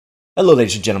Hello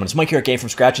ladies and gentlemen, it's Mike here at Game From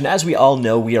Scratch, and as we all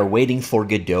know, we are waiting for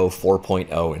Godot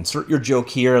 4.0. Insert your joke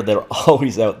here, they're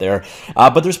always out there.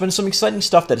 But there's been some exciting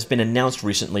stuff that has been announced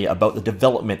recently about the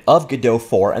development of Godot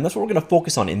 4, and that's what we're going to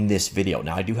focus on in this video.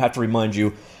 Now, I do have to remind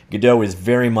you, Godot is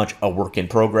very much a work in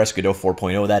progress, Godot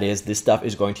 4.0 that is. This stuff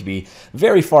is going to be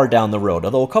very far down the road,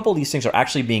 although a couple of these things are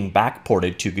actually being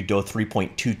backported to Godot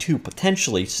 3.22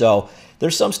 potentially, so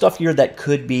there's some stuff here that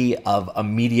could be of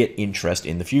immediate interest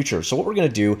in the future. So what we're going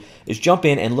to do is jump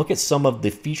in and look at some of the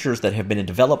features that have been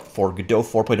developed for Godot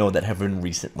 4.0 that have been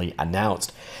recently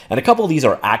announced. And a couple of these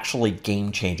are actually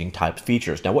game-changing type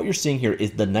features. Now what you're seeing here is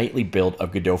the nightly build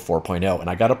of Godot 4.0, and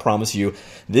I gotta promise you,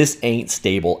 this ain't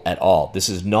stable at all. This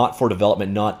is not for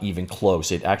development, not even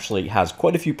close. It actually has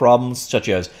quite a few problems, such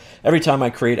as every time I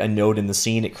create a node in the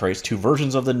scene, it creates two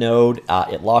versions of the node.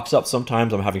 It locks up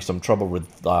sometimes. I'm having some trouble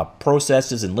with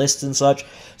processes and lists and such.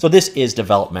 So this is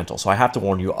developmental, so I have to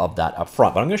warn you of that up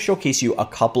front. But I'm going to showcase you a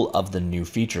couple of the new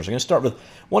features. I'm going to start with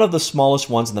one of the smallest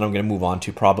ones, and then I'm going to move on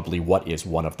to probably what is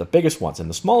one of the biggest ones. And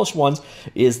the smallest ones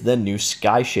is the new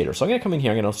sky shader. So I'm going to come in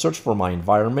here, I'm going to search for my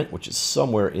environment, which is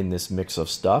somewhere in this mix of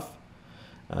stuff.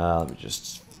 Let me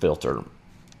just filter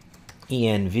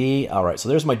ENV. All right, so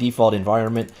there's my default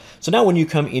environment. So now when you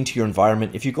come into your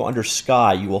environment, if you go under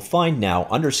sky, you will find now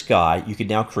under sky, you can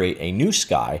now create a new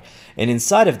sky. And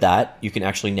inside of that, you can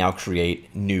actually now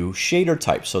create new shader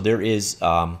types. So there is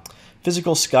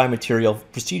physical sky material,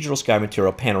 procedural sky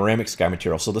material, panoramic sky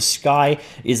material. So the sky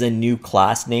is a new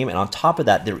class name. And on top of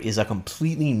that, there is a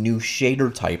completely new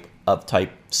shader type of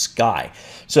type sky.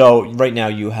 So right now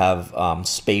you have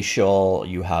spatial,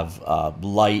 you have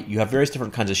light, you have various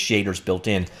different kinds of shaders built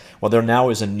in. Well, there now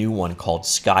is a new one called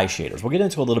sky shaders. We'll get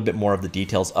into a little bit more of the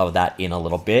details of that in a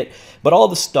little bit, but all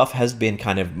the stuff has been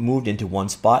kind of moved into one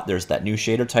spot. There's that new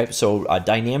shader type, so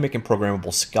dynamic and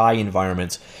programmable sky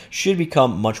environments should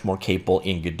become much more capable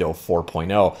in Godot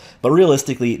 4.0. But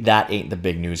realistically, that ain't the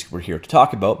big news we're here to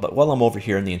talk about. But while I'm over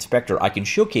here in the inspector, I can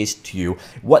showcase to you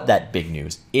what that big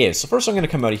news is. So first I'm going to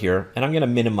come out of here and I'm going to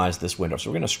minimize this window. So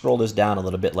we're going to scroll this down a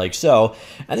little bit like so.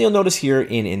 And you'll notice here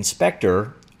in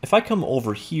inspector, if I come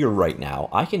over here right now,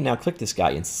 I can now click this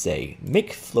guy and say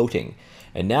make floating.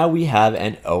 And now we have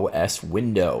an OS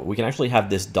window. We can actually have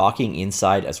this docking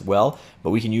inside as well,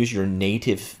 but we can use your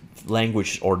native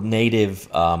language or native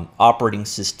operating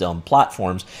system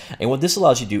platforms. And what this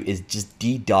allows you to do is just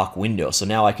de-dock Windows. So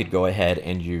now I could go ahead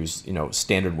and use,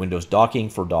 standard Windows docking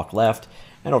for dock left,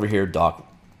 and over here dock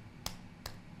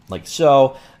like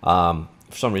so.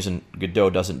 For some reason,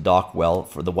 Godot doesn't dock well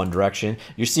for the one direction.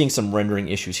 You're seeing some rendering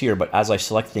issues here, but as I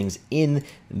select things in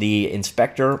the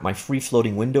inspector, my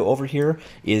free-floating window over here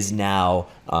is now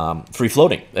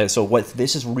free-floating. So what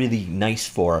this is really nice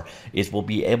for is we'll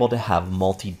be able to have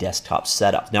multi-desktop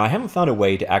setup. Now, I haven't found a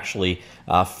way to actually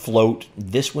float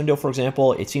this window, for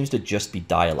example. It seems to just be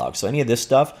dialogue. So any of this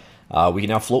stuff, we can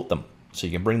now float them. So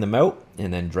you can bring them out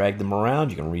and then drag them around.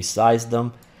 You can resize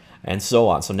them, and so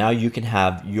on. So now you can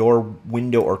have your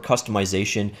window or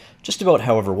customization just about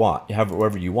however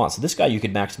you want. So this guy you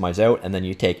can maximize out, and then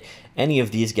you take any of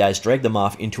these guys, drag them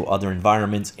off into other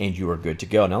environments, and you are good to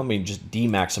go. Now let me just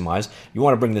de-maximize. You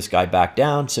want to bring this guy back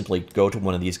down, simply go to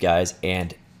one of these guys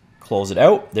and close it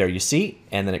out. There you see,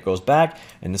 and then it goes back.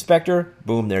 And inspector,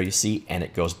 boom, there you see, and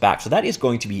it goes back. So that is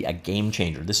going to be a game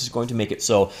changer. This is going to make it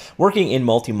so working in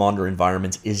multi-monitor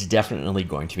environments is definitely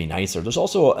going to be nicer. There's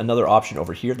also another option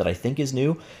over here that I think is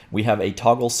new. We have a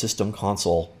toggle system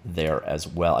console there as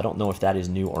well. I don't know if that is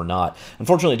new or not.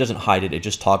 Unfortunately, it doesn't hide it. It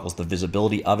just toggles the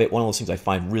visibility of it. One of those things I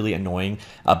find really annoying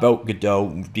about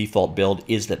Godot default build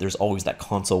is that there's always that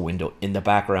console window in the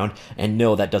background. And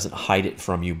no, that doesn't hide it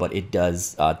from you, but it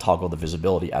does toggle the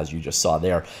visibility as you just saw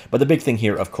there. But the big thing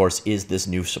here, of course, is this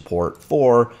new support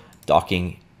for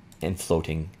docking and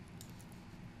floating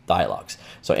dialogues.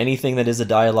 So anything that is a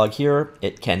dialogue here,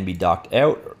 it can be docked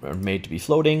out or made to be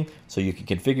floating. So you can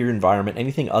configure your environment.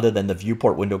 Anything other than the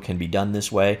viewport window can be done this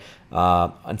way.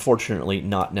 Unfortunately,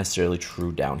 not necessarily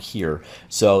true down here.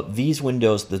 So these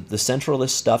windows, the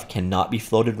centralist stuff cannot be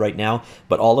floated right now,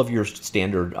 but all of your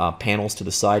standard panels to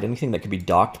the side, anything that could be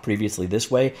docked previously this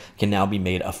way, can now be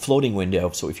made a floating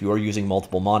window. So if you are using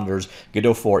multiple monitors,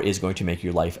 Godot 4 is going to make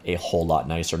your life a whole lot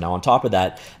nicer. Now on top of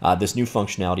that, this new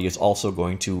functionality is also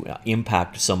going to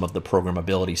impact some of the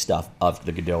programmability stuff of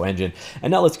the Godot engine.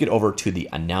 And now let's get over to the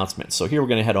announcement. So here we're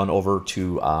going to head on over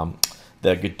to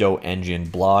the Godot engine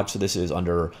blog. So this is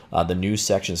under the news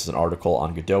section. This is an article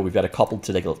on Godot. We've got a couple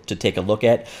to take a look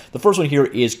at. The first one here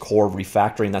is core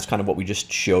refactoring. That's kind of what we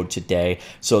just showed today.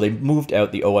 So they moved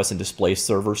out the OS and display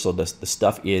server, so the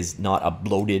stuff is not a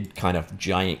bloated kind of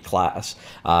giant class.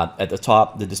 At the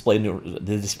top, the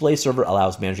display server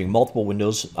allows managing multiple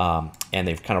windows, and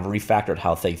they've kind of refactored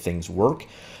how things work.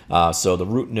 So the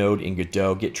root node in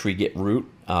Godot, get tree, get root,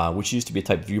 which used to be a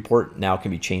type viewport, now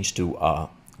can be changed to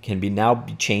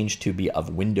be of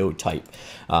window type.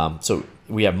 So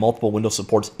we have multiple window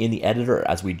supports in the editor,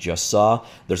 as we just saw.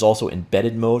 There's also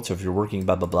embedded mode, so if you're working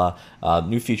blah, blah, blah.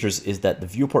 New features is that the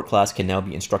viewport class can now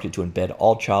be instructed to embed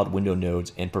all child window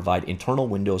nodes and provide internal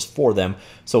windows for them,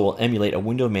 so it will emulate a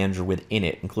window manager within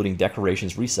it, including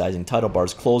decorations, resizing, title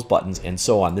bars, close buttons, and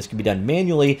so on. This can be done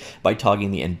manually by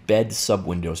toggling the embed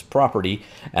sub-windows property.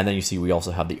 And then you see we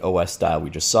also have the OS style we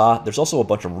just saw. There's also a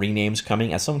bunch of renames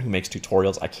coming. As someone who makes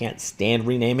tutorials, I can't stand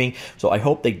renaming, so I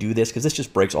hope they do this, because this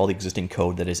just breaks all the existing code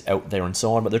that is out there and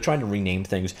so on. But they're trying to rename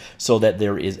things so that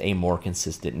there is a more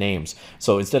consistent names.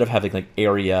 So instead of having like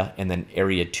area and then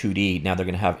area 2D, now they're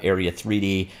going to have area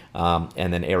 3D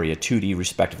and then area 2D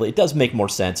respectively. It does make more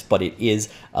sense, but it is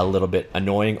a little bit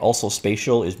annoying. Also,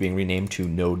 spatial is being renamed to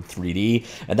node 3D,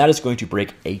 and that is going to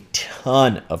break a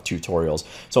ton of tutorials.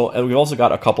 So we've also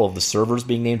got a couple of the servers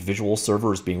being named. Visual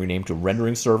server is being renamed to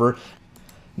rendering server.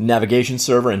 Navigation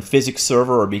server and physics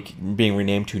server are being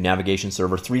renamed to navigation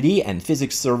server 3D and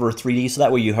physics server 3D, so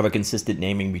that way you have a consistent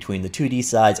naming between the 2D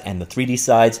sides and the 3D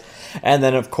sides. And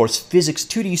then of course physics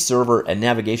 2D server and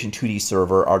navigation 2D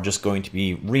server are just going to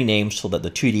be renamed so that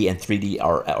the 2D and 3D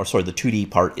the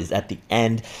 2D part is at the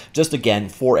end, just again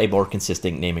for a more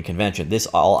consistent naming convention. This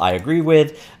all I agree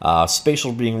with.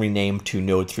 Spatial being renamed to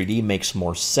node 3D makes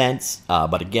more sense,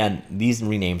 but again, these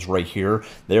renames right here,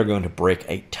 they're going to break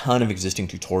a ton of existing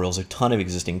tutorials, a ton of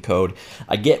existing code.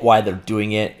 I get why they're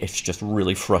doing it. It's just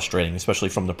really frustrating, especially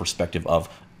from the perspective of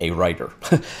a writer.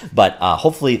 But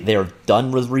hopefully they're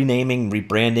done with renaming,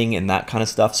 rebranding, and that kind of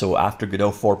stuff. So after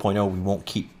Godot 4.0, we won't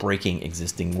keep breaking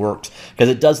existing works, because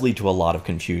it does lead to a lot of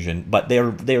confusion. But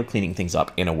they're cleaning things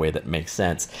up in a way that makes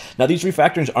sense. Now, these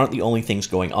refactorings aren't the only things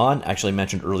going on. Actually, I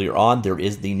mentioned earlier on, there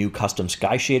is the new custom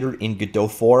sky shader in Godot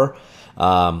 4.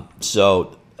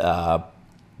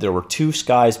 There were two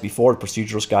skies before,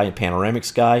 procedural sky and panoramic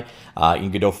sky. In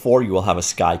Godot 4, you will have a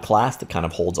sky class that kind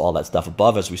of holds all that stuff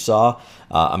above, as we saw.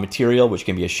 A material, which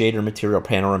can be a shader material,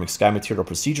 panoramic sky material,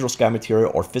 procedural sky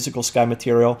material, or physical sky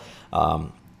material.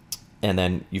 And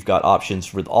then you've got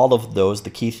options with all of those.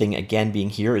 The key thing, again, being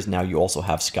here is now you also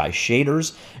have sky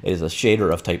shaders. It is a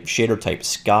shader of shader type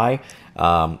sky.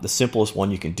 The simplest one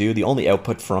you can do. The only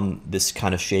output from this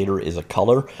kind of shader is a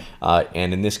color.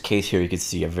 And in this case here, you can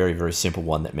see a very, very simple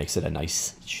one that makes it a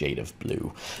nice shade of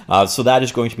blue. So that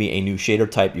is going to be a new shader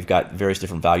type. You've got various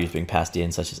different values being passed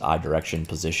in, such as eye direction,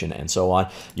 position, and so on.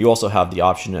 You also have the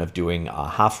option of doing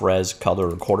half res color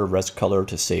or quarter res color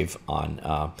to save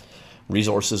on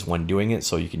resources when doing it.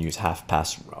 So you can use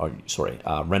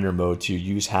render mode to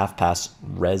use half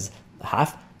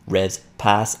res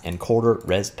pass and quarter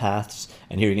res paths,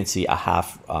 and here you can see a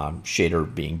half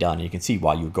shader being done. You can see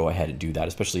why you would go ahead and do that,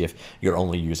 especially if you're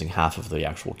only using half of the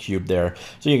actual cube there.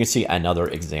 So you can see another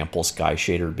example sky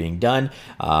shader being done,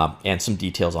 and some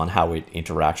details on how it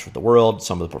interacts with the world,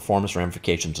 some of the performance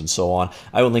ramifications, and so on.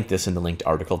 I will link this in the linked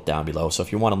article down below. So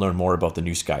if you want to learn more about the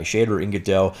new sky shader in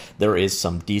Godot, there is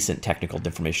some decent technical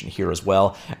information here as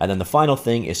well. And then the final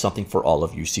thing is something for all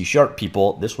of you C#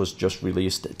 people. This was just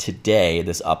released today,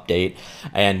 this update.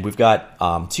 And we've got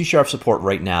C# support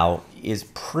right now is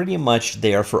pretty much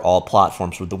there for all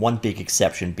platforms, with the one big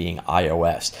exception being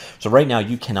iOS. So right now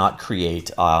you cannot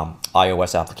create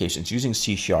iOS applications using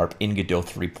C# in Godot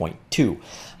 3.2.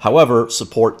 However,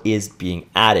 support is being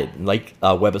added, like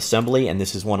WebAssembly, and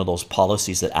this is one of those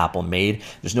policies that Apple made.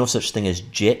 There's no such thing as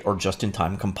JIT, or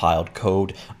just-in-time compiled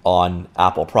code, on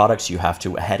Apple products. You have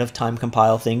to ahead of time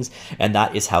compile things, and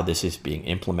that is how this is being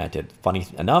implemented. Funny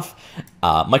enough,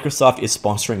 Microsoft is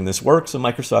sponsoring this work, so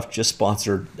Microsoft just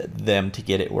sponsored them to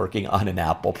get it working on an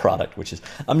Apple product, which is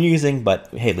amusing,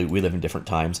 but hey, we live in different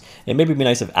times. It maybe be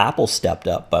nice if Apple stepped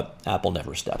up, but Apple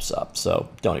never steps up, so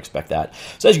don't expect that.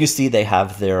 So as you can see, they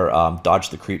have their Dodge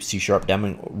the Creep C#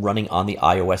 demo running on the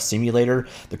iOS simulator.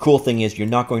 The cool thing is you're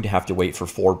not going to have to wait for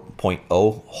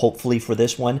 4.0, hopefully, for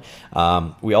this one.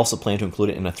 We also plan to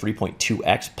include it in a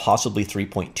 3.2x, possibly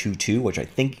 3.22, which I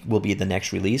think will be the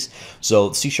next release.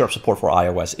 So C# support for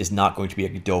iOS is not going to be a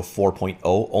Godot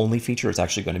 4.0 only feature. It's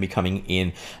actually going to be coming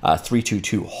in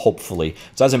 3.22, hopefully.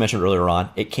 So as I mentioned earlier on,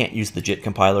 it can't use the JIT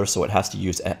compiler, so it has to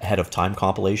use ahead of time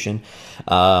compilation.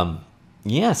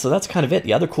 Yeah, so that's kind of it.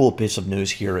 The other cool piece of news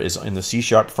here is in the C#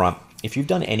 front. If you've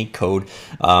done any code,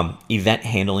 event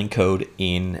handling code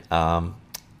in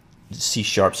C#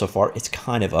 so far, it's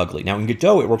kind of ugly. Now in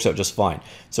Godot, it works out just fine.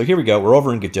 So here we go, we're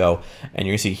over in Godot, and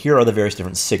you can see here are the various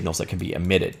different signals that can be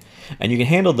emitted. And you can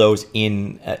handle those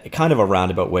in kind of a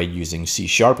roundabout way using C#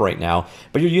 right now,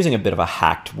 but you're using a bit of a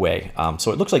hacked way.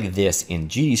 So it looks like this in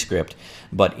GDScript,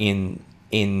 but in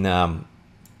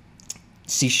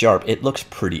C#, it looks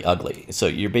pretty ugly. So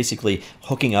you're basically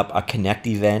hooking up a connect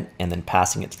event and then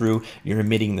passing it through. You're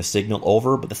emitting the signal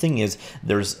over, but the thing is,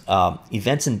 there's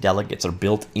events and delegates are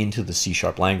built into the C#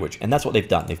 language, and that's what they've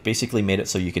done. They've basically made it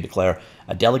so you can declare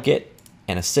a delegate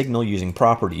and a signal using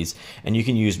properties, and you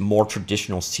can use more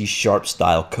traditional C#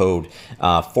 style code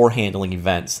for handling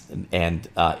events, and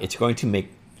it's going to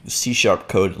make C#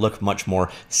 code look much more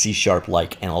C#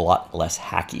 like and a lot less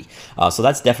hacky. So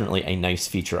that's definitely a nice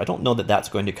feature. I don't know that that's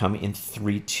going to come in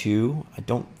 3.2. I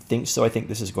don't think so. I think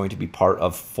this is going to be part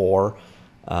of 4.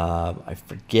 I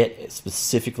forget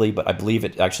specifically, but I believe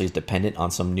it actually is dependent on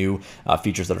some new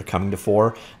features that are coming to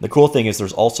 4. The cool thing is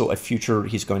there's also a future.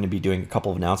 He's going to be doing a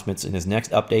couple of announcements in his next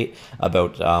update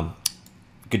about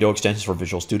Godot extensions for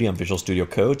Visual Studio and Visual Studio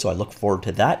Code, so I look forward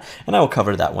to that, and I will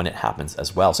cover that when it happens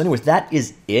as well. So anyways, that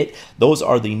is it. Those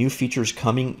are the new features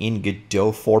coming in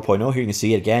Godot 4.0. Here you can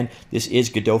see it again. This is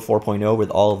Godot 4.0 with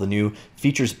all of the new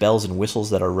features, bells, and whistles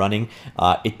that are running.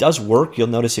 It does work. You'll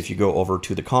notice if you go over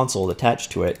to the console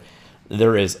attached to it,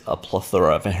 there is a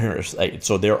plethora of errors.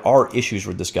 So there are issues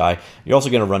with this guy. You're also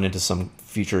going to run into some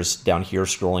features down here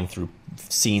scrolling through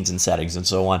scenes and settings and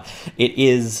so on. It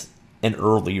is an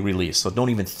early release, so don't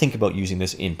even think about using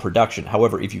this in production.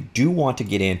 However, if you do want to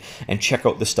get in and check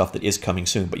out the stuff that is coming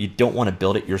soon, but you don't want to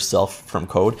build it yourself from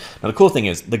code, now the cool thing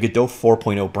is the Godot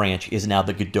 4.0 branch is now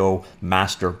the Godot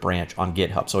master branch on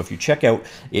GitHub. So if you check out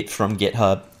it from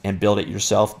GitHub and build it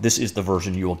yourself, this is the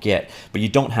version you will get. But you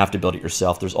don't have to build it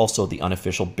yourself. There's also the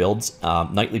unofficial builds,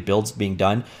 nightly builds being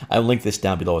done. I'll link this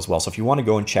down below as well. So if you want to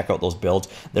go and check out those builds,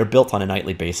 they're built on a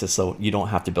nightly basis, so you don't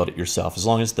have to build it yourself. As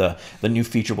long as the new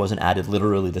feature wasn't added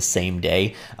literally the same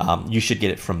day, you should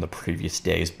get it from the previous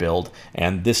day's build.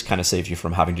 And this kind of saves you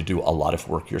from having to do a lot of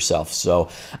work yourself. So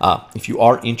if you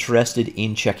are interested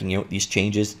in checking out these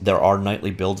changes, there are nightly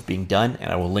builds being done,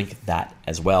 and I will link that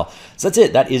as well. So that's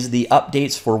it. That is the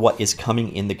updates for what is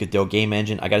coming in the Godot game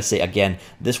engine. I got to say, again,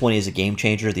 this one is a game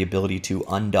changer. The ability to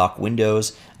undock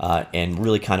windows and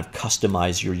really kind of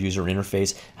customize your user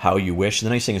interface how you wish. The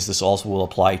nice thing is this also will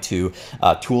apply to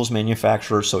tools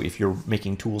manufacturers. So if you're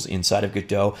making tools inside of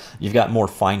Godot, you've got more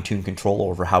fine-tuned control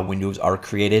over how windows are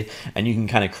created, and you can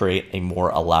kind of create a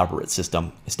more elaborate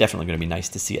system. It's definitely going to be nice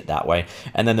to see it that way.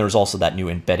 And then there's also that new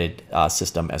embedded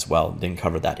system as well. Didn't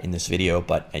cover that in this video,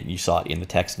 but you saw it in the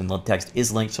text, and the text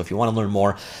is linked. So if you want to learn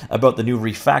more about the new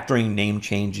refactoring, name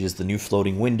changes, the new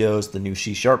floating windows, the new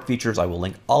C# features, I will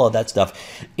link all of that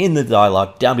stuff in the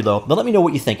dialogue down below. But let me know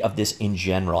what you think of this in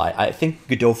general. I think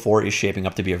Godot 4 is shaping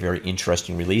up to be a very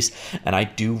interesting release, and I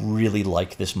do really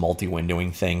like this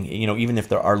multi-windowing thing. You know, even if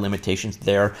there are limitations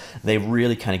there, they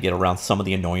really kind of get around some of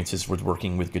the annoyances with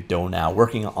working with Godot now.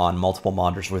 Working on multiple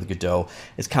monitors with Godot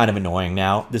is kind of annoying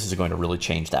now. This is going to really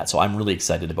change that, so I'm really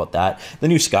excited about that. The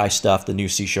new Sky stuff, the new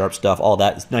C# stuff, all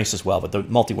that is nice as well, but the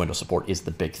multi-window support is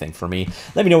the big thing for me.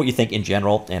 Let me know what you think in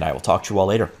general, and I will talk to you all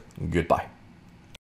later. Goodbye.